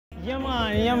Yeah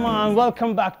man,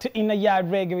 welcome back to Inner Yard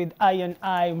Reggae with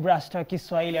I, Mbrasta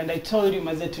Kiswahili, and I told you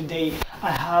Maze today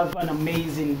I have an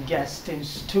amazing guest in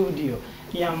studio.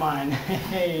 Yeah man,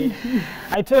 hey.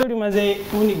 I told you Maze,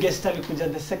 uni guest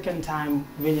alikuja the second time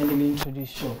venye nili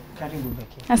introduce show. Karibu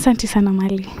Becky. Asante sana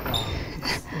Mali.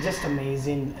 It's just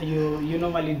amazing. You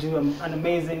normally do an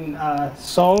amazing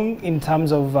song in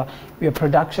terms of your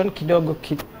production. Kidogo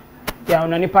yeah,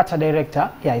 unanipata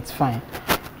director. Yeah, it's fine.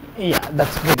 Yeah,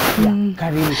 that's good. Yeah,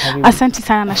 karibu. Asante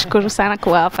sana, nashukuru sana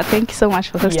kuwa hapa. Thank you so much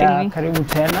for hosting me. Karibu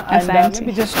tena. And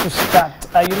maybe just to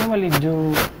start, you normally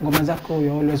do ngoma zako,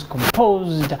 you're always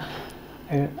composed.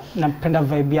 Napenda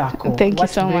vibe yako. Thank you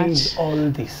so much. What brings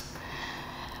all this?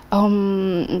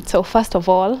 So first of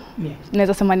all,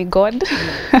 naweza sema ni God.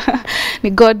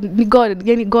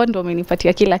 ni God ndo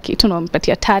amenipatia kila kitu, ndo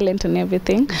amenipatia talent and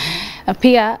everything.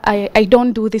 Pia I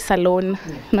don't do this alone.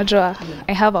 Unajua,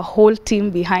 I have a whole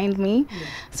team behind me.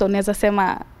 So naweza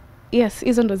sema yes,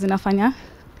 hizo ndo zinafanya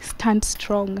stand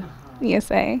strong.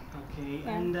 Yes, Okay.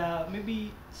 And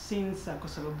maybe since kwa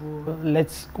sababu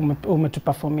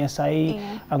umetuperformia sahi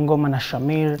ngoma na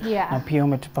Shamir na pia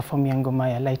umetuperformia ngoma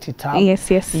ya Light It Up.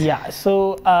 Yes. Yeah,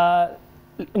 so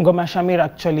ngoma Shamir,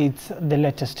 actually it's the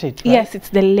latest hit, right? Yes, it's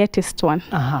the latest one.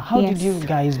 How did you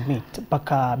guys meet?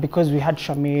 Because we had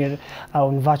Shamir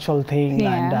on virtual thing,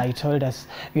 and he told us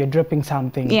you're dropping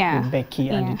something with Becky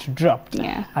and it dropped.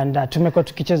 And tumekuwa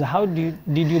tukicheza. How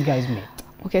did you guys meet?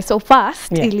 Okay, so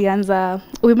first ilianza,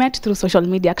 we met through social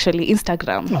media, actually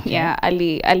Instagram. Okay. Yeah,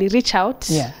 Ali reach out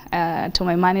to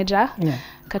my manager.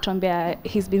 Katuambia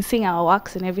he's been seeing our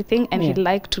works and everything, and he'd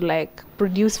like to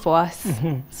produce for us.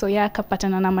 So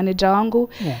kapatana na manager wangu,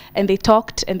 and they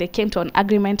talked and they came to an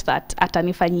agreement that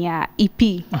atanifanyia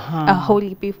EP, a whole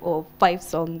EP of 5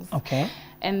 songs. Okay.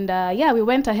 And we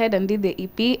went ahead and did the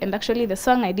EP, and actually the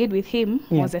song I did with him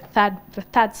was the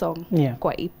third song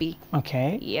kwa EP.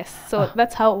 Okay. Yes, so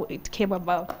that's how it came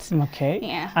about. Okay.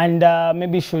 Yeah. And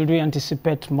maybe should we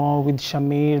anticipate more with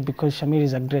Shamir, because Shamir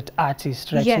is a great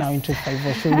artist right now in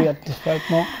 254. Should we anticipate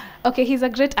more? Okay, he's a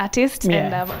great artist,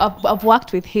 and I've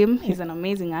worked with him. He's an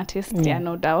amazing artist,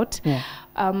 no doubt.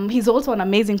 He's also an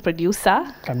amazing producer.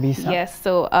 Kabisa. Yes,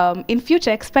 so in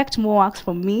future expect more works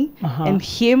from me and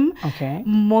him. Okay.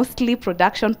 Mostly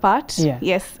production part.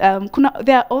 Yes.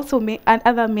 There are also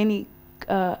many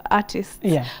artists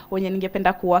wenye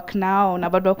ningependa kuwork nao na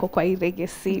bado wako kwa reggae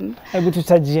scene. Hebu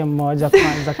tutajie mmoja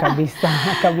kwanza kabisa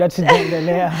kabla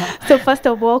tuendelea. So first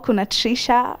of all kuna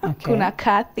Trisha, kuna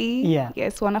Kathy.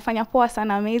 Yes, wanafanya poa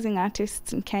sana, amazing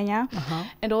artists in Kenya.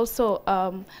 And also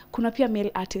kuna pia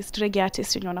male artists, reggae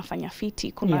artists wenye wanafanya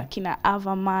fiti. Kuna kina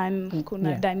Avaman,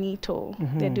 kuna Danito.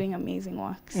 They're doing amazing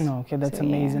works. Okay, that's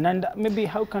amazing. And maybe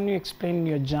how can you explain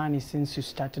your journey since you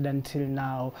started until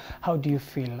now? How do you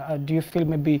feel? Do you feel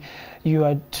maybe you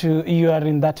are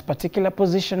in that particular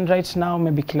position right now?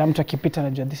 Maybe kila mtu akipita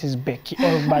najua this is Becky,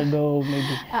 or bado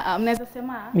maybe mnaweza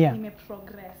sema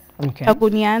nimeprogress. Okay. Hapo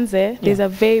nianze, there's a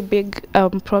very big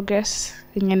progress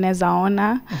yenye naweza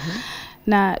ona.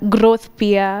 Na growth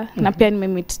pia, na pia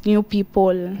nimemeet new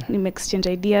people,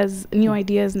 exchange ideas, new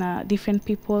ideas na different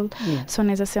people. So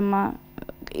naweza sema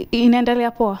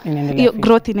inaendelea poa. Hiyo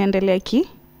growth inaendelea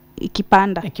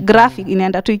ikipanda. Graphic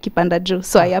inaenda tu ikipanda juu.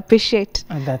 So I appreciate.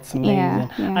 That's amazing.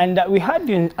 And we had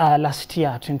you last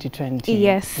year, 2020.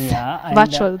 Yes.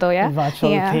 Virtual though,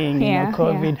 Virtual thing,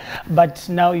 COVID. But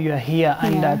now you are here,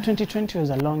 and 2020 was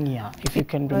a long year, if you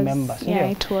can remember.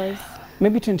 It was.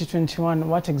 Maybe 2021,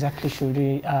 what exactly should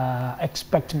we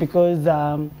expect? Because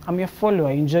I'm your follower,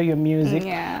 I enjoy your music,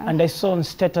 and I saw on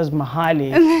status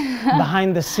mahali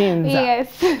behind the scenes.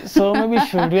 So maybe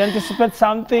should we anticipate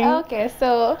something? Okay,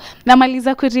 so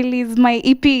namaliza ku release my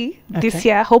EP this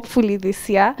year, hopefully this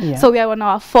year. So we are on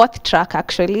our 4th track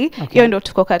actually. Hiyo ndo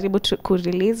tuko karibu ku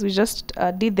release. We just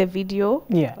did the video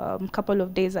a couple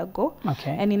of days ago.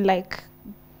 And in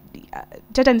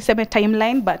tata niseme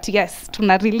timeline, but yes,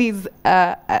 tuna release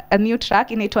a new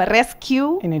track inaitwa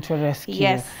Rescue.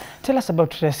 Yes. Tell us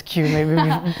about Rescue, maybe.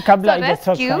 Kabla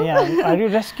Rescue. Are you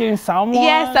rescuing someone?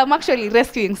 Yes, I'm actually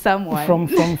rescuing someone.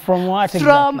 From what exactly?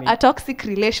 From a toxic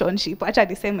relationship. Acha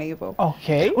niseme hivyo.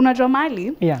 Okay. Unajua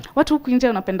mali, watu huku nje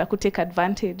wanapenda ku take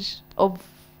advantage of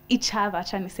each other,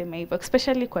 acha niseme hivyo,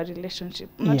 especially kwa relationship.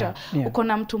 Unajua uko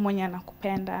na mtu mwenye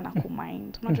anakupenda,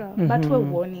 anakumind. Unajua but wewe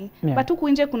uoni. But huku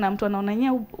nje kuna mtu anaona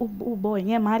yeye ubo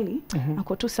yenyewe mali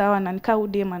ako tu sawa na nikaa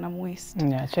udema na mwest.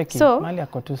 Check it. So, mali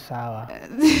ako tu sawa.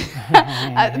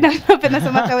 Napenda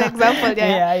sema kama example.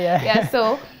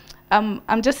 So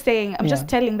I'm just saying, I'm just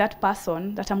telling that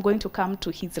person that I'm going to come to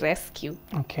his rescue.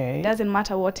 Okay. Doesn't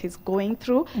matter what he's going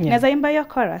through. Naeza imba your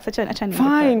chorus.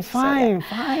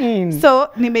 Fine. So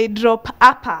nime drop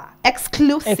upper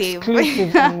exclusive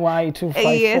on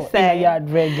Y254 yes, in a yard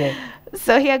reggae.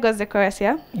 So here goes the chorus,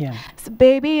 yeah? Yeah. So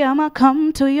baby, I'ma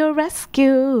come to your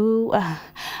rescue.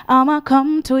 I'ma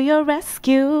come to your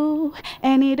rescue.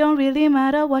 And it don't really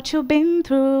matter what you've been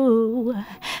through.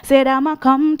 Said I'ma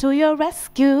come to your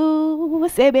rescue.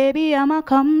 Say baby, I'ma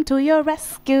come to your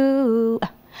rescue.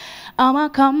 I'ma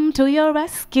come to your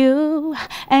rescue.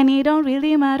 And it don't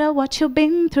really matter what you've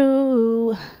been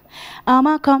through.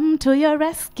 I'ma come to your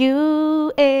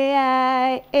rescue.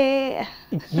 Yeah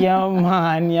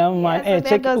man. Yeah, so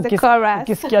there goes the chorus.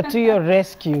 Ukisikia to your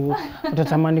rescue,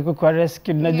 utatamani kukua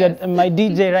rescue. Najua my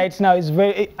DJ right now is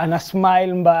very ana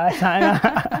smile mbaya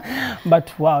sana.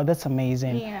 But wow, that's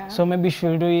amazing. Yeah. So maybe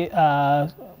should we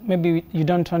maybe you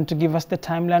don't want to give us the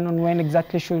timeline on when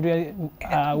exactly should we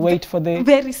wait for the...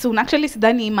 Very soon. Actually,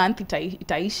 sidhani month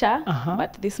itaisha,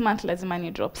 but this month lazima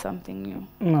ni drop something new.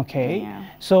 Okay. Yeah.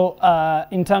 So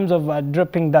in terms of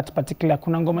dropping that particular,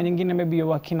 kuna ngoma nyingine maybe you're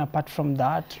working apart from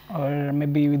that, or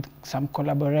maybe with some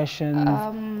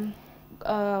collaborations?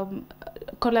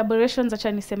 Collaborations,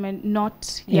 acha niseme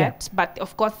not yet, but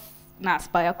of course, na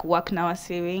aspire ku work na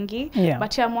wase wengi.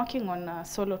 But yeah, I'm working on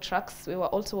solo tracks. We were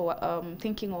also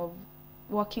thinking of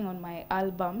working on my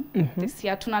album this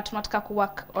year. Tunataka ku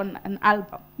work on an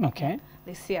album. Okay.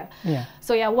 This year. Yeah.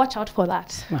 So yeah, watch out for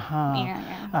that.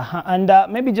 And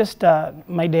maybe just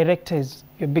my director is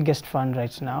your biggest fan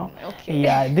right now. Okay.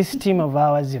 Yeah, this team of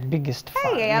ours your biggest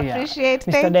fan. Hey, I appreciate.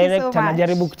 Mr. Thank Director, you so much.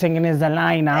 najaribu kutengeneza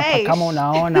line hapa kama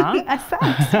unaona.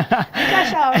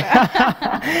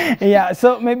 Yeah,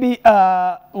 so maybe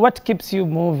what keeps you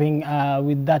moving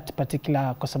with that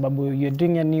particular, kwa sababu you're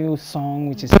doing a new song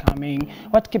which is coming.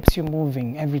 What keeps you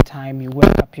moving every time you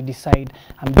wake up, you decide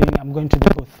I'm going to do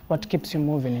both? What keeps you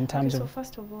moving in terms of... So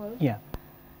first of all,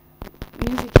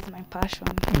 music is my passion.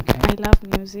 Okay. I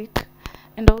love music,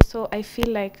 and also I feel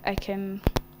like I can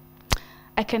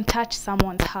touch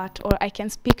someone's heart, or I can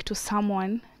speak to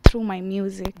someone through my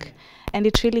music, and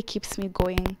it really keeps me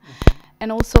going.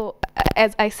 And also,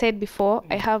 as I said before,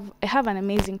 I have an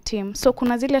amazing team. So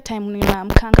kuna zile time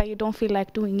ninaamkanga, you don't feel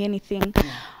like doing anything,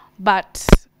 but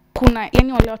kuna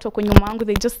yani wale watu kwa nyuma yangu,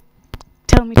 they just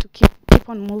tell me to keep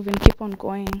on moving, keep on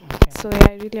going. So yeah,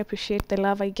 I really appreciate the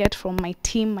love I get from my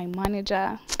team, my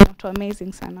manager. It's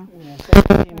amazing sana. So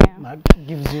the team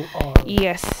gives you all.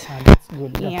 Yes. That's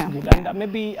good. That's good. And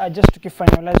maybe just to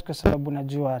finalize, kwa sababu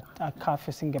najua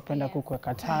cafe singependa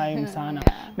kukuweka time sana.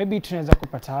 Maybe tunaweza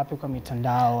kupata wapi kwa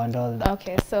mitandao and all that.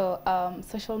 Okay, so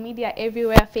social media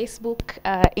everywhere: Facebook,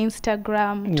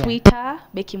 Instagram, Twitter,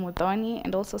 Becky Muthoni,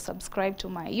 and also subscribe to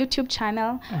my YouTube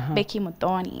channel, Becky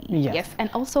Muthoni. Yes. And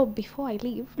also before I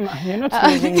leave, you're not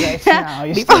leaving right now.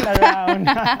 You're still around.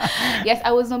 Yes,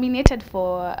 I was nominated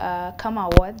for Kama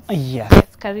Awards. Yes,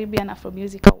 Caribbean Afro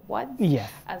Music Awards.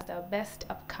 As the best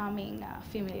upcoming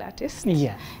female artist.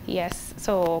 Yes.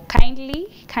 So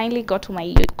kindly go to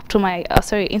my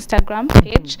Instagram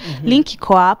page. Link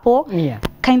iko hapo.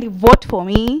 Kindly vote for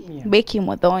me, Becky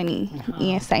Muthoni.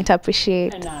 Yes, I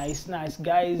appreciate. Nice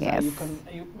guys.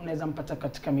 You unaweza mpata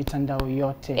katika mitandao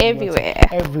yote. Everywhere.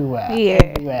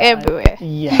 Everywhere.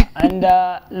 And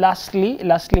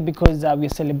lastly, because we're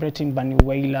celebrating Bunny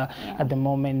Wailer at the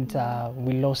moment,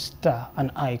 we lost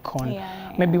an icon.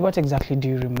 Maybe what exactly do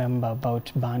you remember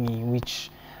about Bunny,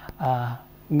 which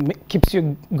keeps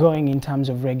you going in terms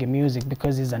of reggae music,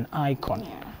 because he's an icon?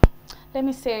 Let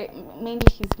me say mainly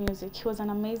his music. He was an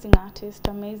amazing artist,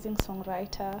 amazing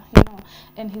songwriter,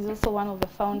 and he's also one of the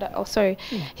founder. Oh, sorry.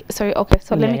 Okay,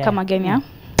 so let me come again.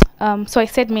 So I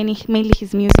said mainly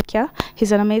his music.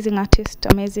 He's an amazing artist,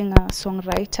 amazing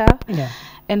songwriter,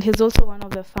 and he's also one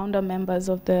of the founder members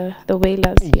of the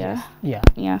Wailers.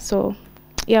 So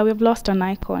we've lost an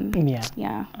icon.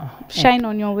 Shine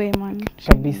on your way, man.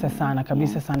 Kabisa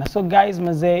sana. So guys,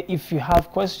 maze, if you have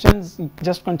questions,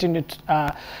 just continue to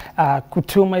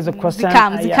kutuma hizo questions.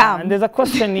 And there's a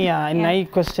question here, and hii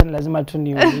question lazima tu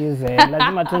niulize.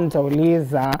 Lazima tu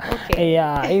nitauliza.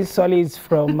 Hii swali is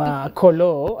from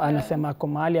Kolo, anasema kwa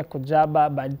mahali ya kujaba,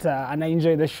 but ana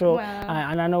enjoy the show.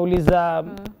 Anauliza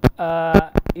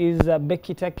is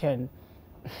Becky taken?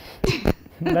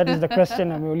 That is the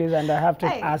question ameuliza, and I have to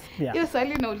ask. Hiyo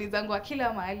swali naulizangwa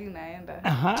kila mahali naenda.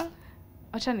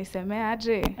 Acha niseme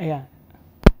aje.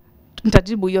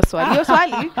 nitajibu hiyo swali. Hiyo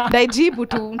swali ndaijibu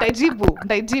tu,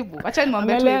 ndaijibu. Acha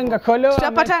nimwambie tu. Amelenga kolo.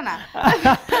 Tutapatana.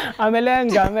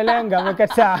 Amelenga,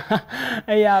 amekataa.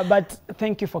 Yeah, but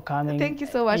thank you for coming. Thank you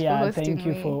so much for hosting me. Thank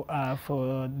you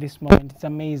for this moment. It's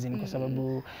amazing kwa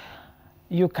sababu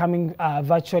you coming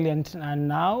virtually and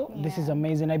now this is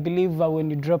amazing. I believe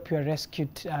when you drop your rescue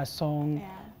song,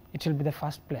 it will be the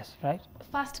first place, right?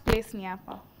 First place ni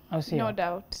hapa. No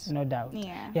doubt. No doubt.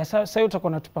 Yeah. So utakuwa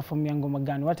unatuperformia ngoma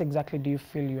gani? What exactly do you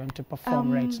feel you want to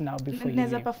perform right now before you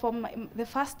leave? Perform the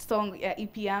first song ya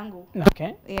EP yangu.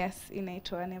 Okay. Yes,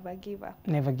 inaitwa Never Give Up.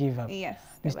 Never Give Up. Yes.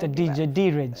 Mr. DJ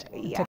D-Reg.